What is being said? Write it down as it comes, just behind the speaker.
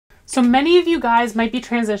So many of you guys might be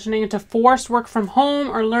transitioning into forced work from home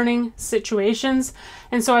or learning situations.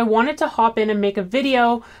 And so I wanted to hop in and make a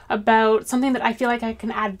video about something that I feel like I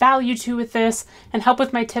can add value to with this and help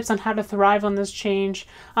with my tips on how to thrive on this change.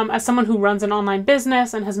 As someone who runs an online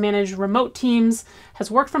business and has managed remote teams, has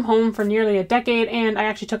worked from home for nearly a decade, and I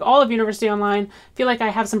actually took all of university online, I feel like I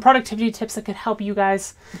have some productivity tips that could help you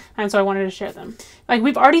guys. And so I wanted to share them. Like,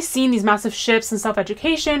 we've already seen these massive shifts in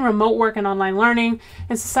self-education, remote work, and online learning,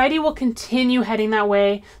 and society will continue heading that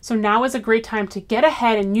way. So now is a great time to get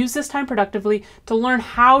ahead and use this time productively to learn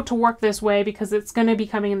how to work this way, because it's going to be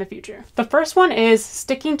coming in the future. The first one is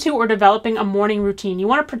sticking to or developing a morning routine. You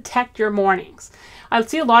want to protect your mornings. I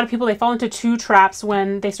see a lot of people, they fall into two traps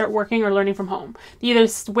when they start working or learning from home. They either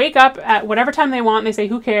wake up at whatever time they want and they say,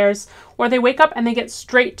 who cares? Or they wake up and they get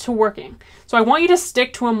straight to working. So I want you to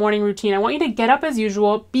stick to a morning routine. I want you to get up as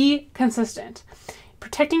usual, be consistent.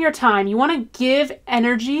 Protecting your time. You want to give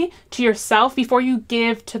energy to yourself before you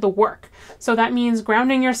give to the work. So that means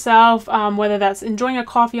grounding yourself, whether that's enjoying a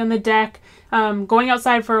coffee on the deck, going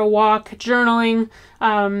outside for a walk, journaling,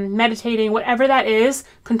 meditating, whatever that is.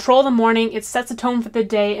 Control the morning. It sets a tone for the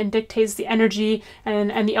day and dictates the energy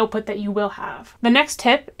and the output that you will have. The next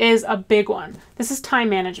tip is a big one. This is time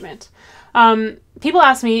management. People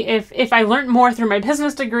ask me if I learned more through my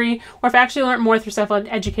business degree or if I actually learned more through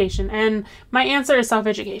self-education, and my answer is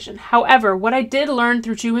self-education. However, what I did learn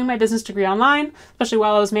through doing my business degree online, especially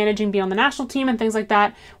while I was managing Beyond the National team and things like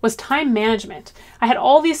that, was time management. I had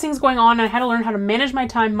all these things going on and I had to learn how to manage my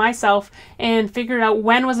time myself and figure out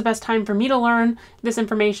when was the best time for me to learn this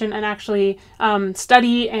information and actually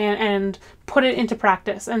study and put it into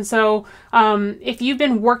practice. And so if you've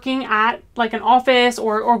been working at like an office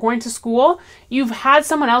or going to school, you've had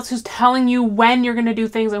someone else who's telling you when you're going to do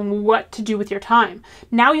things and what to do with your time.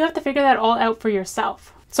 Now you have to figure that all out for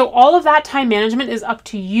yourself. So all of that time management is up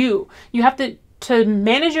to you. You have to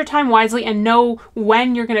manage your time wisely and know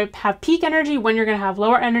when you're going to have peak energy, when you're going to have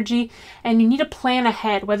lower energy, and you need to plan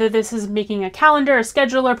ahead, whether this is making a calendar, a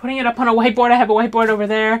schedule, or putting it up on a whiteboard. I have a whiteboard over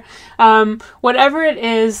there. Whatever it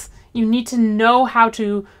is, you need to know how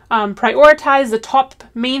to prioritize the top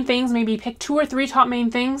main things, maybe pick 2 or 3 top main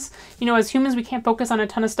things. You know, as humans, we can't focus on a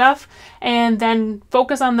ton of stuff, and then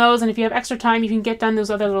focus on those. And if you have extra time, you can get done those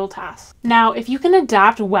other little tasks. Now, if you can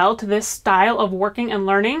adapt well to this style of working and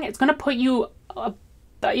learning, it's going to put you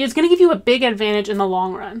it's going to give you a big advantage in the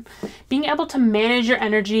long run. Being able to manage your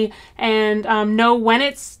energy and know when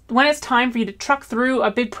it's time for you to truck through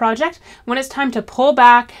a big project, when it's time to pull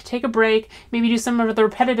back, take a break, maybe do some of the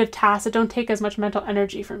repetitive tasks that don't take as much mental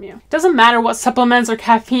energy from you. It doesn't matter what supplements or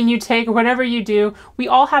caffeine you take or whatever you do, we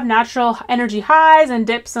all have natural energy highs and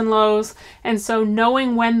dips and lows. And so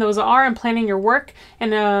knowing when those are and planning your work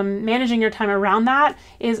and managing your time around that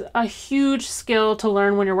is a huge skill to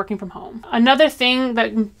learn when you're working from home. Another thing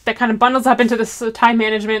that kind of bundles up into this time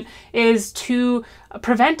management is to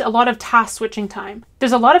prevent a lot of task switching time.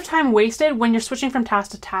 There's a lot of time wasted when you're switching from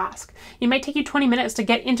task to task. It might take you 20 minutes to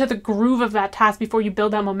get into the groove of that task before you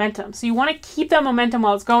build that momentum. So you want to keep that momentum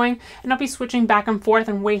while it's going and not be switching back and forth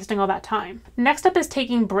and wasting all that time. Next up is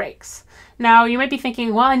taking breaks. Now you might be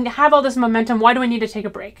thinking, well, I have all this momentum, why do I need to take a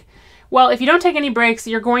break? Well, if you don't take any breaks,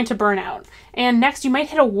 you're going to burn out. And next, you might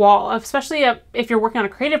hit a wall, especially if you're working on a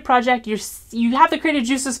creative project, you have the creative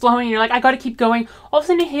juices flowing, and you're like, I got to keep going. All of a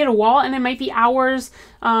sudden, you hit a wall, and it might be hours,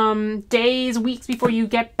 days, weeks before you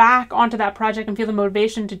get back onto that project and feel the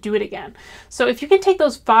motivation to do it again. So if you can take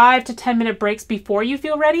those 5 to 10 minute breaks before you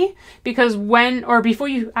feel ready, before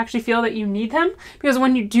you actually feel that you need them, because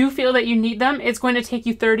when you do feel that you need them, it's going to take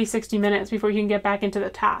you 30, 60 minutes before you can get back into the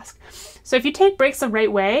task. So if you take breaks the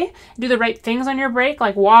right way, do the right things on your break,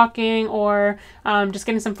 like walking or just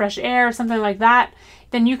getting some fresh air or something like that,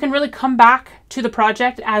 then you can really come back to the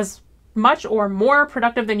project as much or more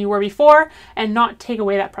productive than you were before and not take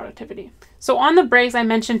away that productivity. So on the breaks, I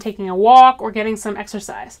mentioned taking a walk or getting some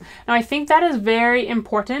exercise. Now, I think that is very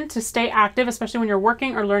important to stay active, especially when you're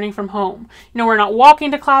working or learning from home. You know, we're not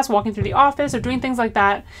walking to class, walking through the office, or doing things like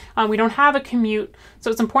that. We don't have a commute,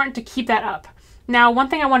 so it's important to keep that up. Now, one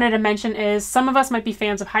thing I wanted to mention is some of us might be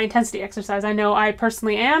fans of high intensity exercise. I know I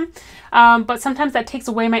personally am, but sometimes that takes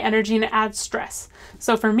away my energy and it adds stress.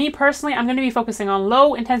 So for me personally, I'm going to be focusing on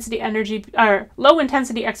low intensity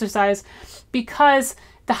exercise, because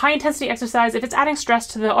the high intensity exercise, if it's adding stress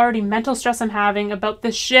to the already mental stress I'm having about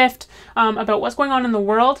this shift, about what's going on in the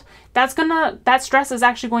world, that stress is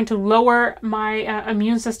actually going to lower my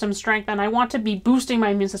immune system strength. And I want to be boosting my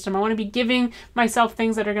immune system. I want to be giving myself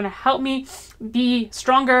things that are going to help me be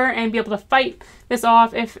stronger and be able to fight this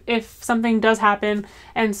off if something does happen.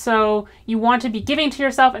 And so you want to be giving to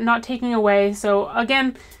yourself and not taking away. So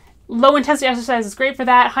again, Low intensity exercise is great for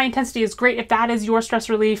that. High intensity is great if that is your stress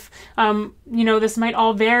relief. You know, this might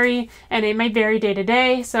all vary, and it might vary day to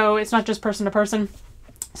day, so it's not just person to person.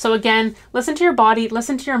 So again, listen to your body,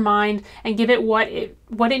 listen to your mind, and give it what it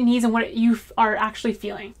needs and what you are actually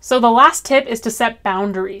feeling. So the last tip is to set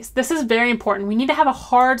boundaries. This is very important. We need to have a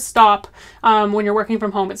hard stop when you're working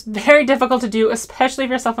from home. It's very difficult to do, especially if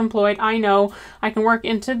you're self-employed. I know I can work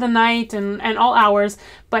into the night and all hours,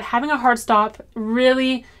 but having a hard stop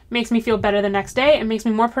really makes me feel better the next day. It makes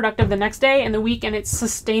me more productive the next day and the week, and it's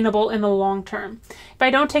sustainable in the long term. If I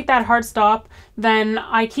don't take that hard stop, then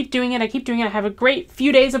I keep doing it. I have a great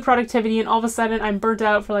few days of productivity, and all of a sudden I'm burnt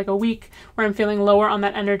out for like a week where I'm feeling lower on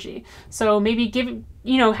that energy. So maybe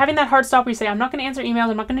having that hard stop where you say, I'm not going to answer emails,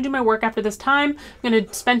 I'm not going to do my work after this time, I'm going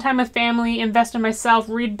to spend time with family, invest in myself,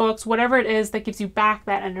 read books, whatever it is that gives you back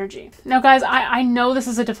that energy. Now guys, I know this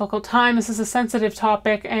is a difficult time, this is a sensitive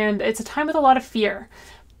topic, and it's a time with a lot of fear.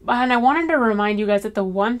 And I wanted to remind you guys that the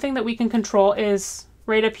one thing that we can control is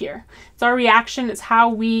right up here. It's our reaction. It's how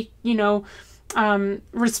we,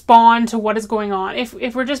 respond to what is going on.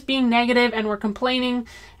 If we're just being negative and we're complaining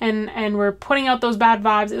and we're putting out those bad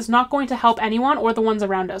vibes, it's not going to help anyone or the ones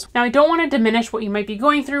around us. Now, I don't want to diminish what you might be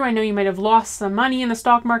going through. I know you might have lost some money in the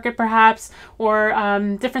stock market perhaps, or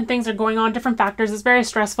different things are going on, different factors. It's very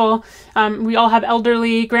stressful. We all have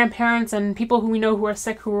elderly grandparents and people who we know who are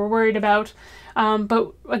sick, who we're worried about.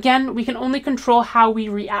 But again, we can only control how we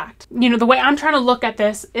react. The way I'm trying to look at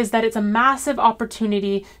this is that it's a massive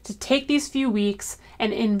opportunity to take these few weeks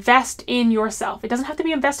and invest in yourself. It doesn't have to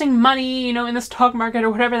be investing money, in the stock market or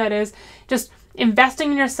whatever that is. Just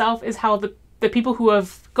investing in yourself is how the people who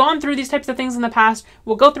have gone through these types of things in the past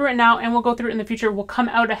will go through it now and will go through it in the future, will come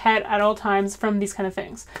out ahead at all times from these kind of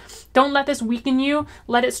things. Don't let this weaken you,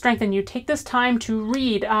 let it strengthen you. Take this time to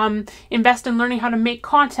read, invest in learning how to make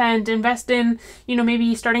content, invest in,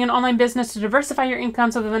 maybe starting an online business to diversify your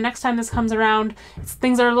income so that the next time this comes around,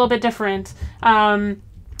 things are a little bit different.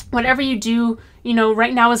 Whatever you do,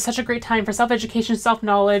 right now is such a great time for self-education,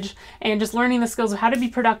 self-knowledge, and just learning the skills of how to be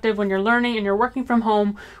productive when you're learning and you're working from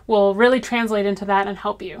home will really translate into that and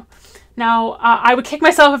help you. Now, I would kick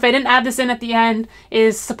myself if I didn't add this in at the end,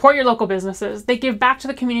 is support your local businesses. They give back to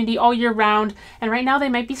the community all year round, and right now they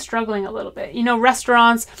might be struggling a little bit.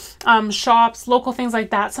 Restaurants, shops, local things like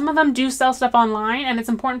that. Some of them do sell stuff online, and it's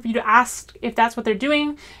important for you to ask if that's what they're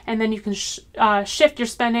doing, and then you can shift your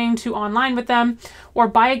spending to online with them, or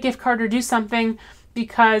buy a gift card or do something,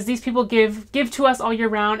 because these people give to us all year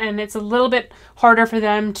round, and it's a little bit harder for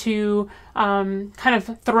them to kind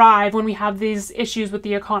of thrive when we have these issues with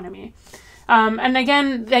the economy. And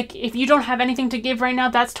again, like if you don't have anything to give right now,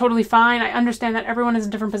 that's totally fine. I understand that everyone is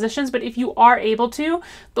in different positions, but if you are able to,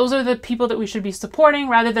 those are the people that we should be supporting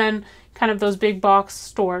rather than kind of those big box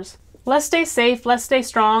stores. Let's stay safe, let's stay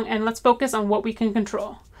strong, and let's focus on what we can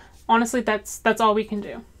control. Honestly, that's all we can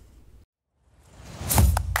do.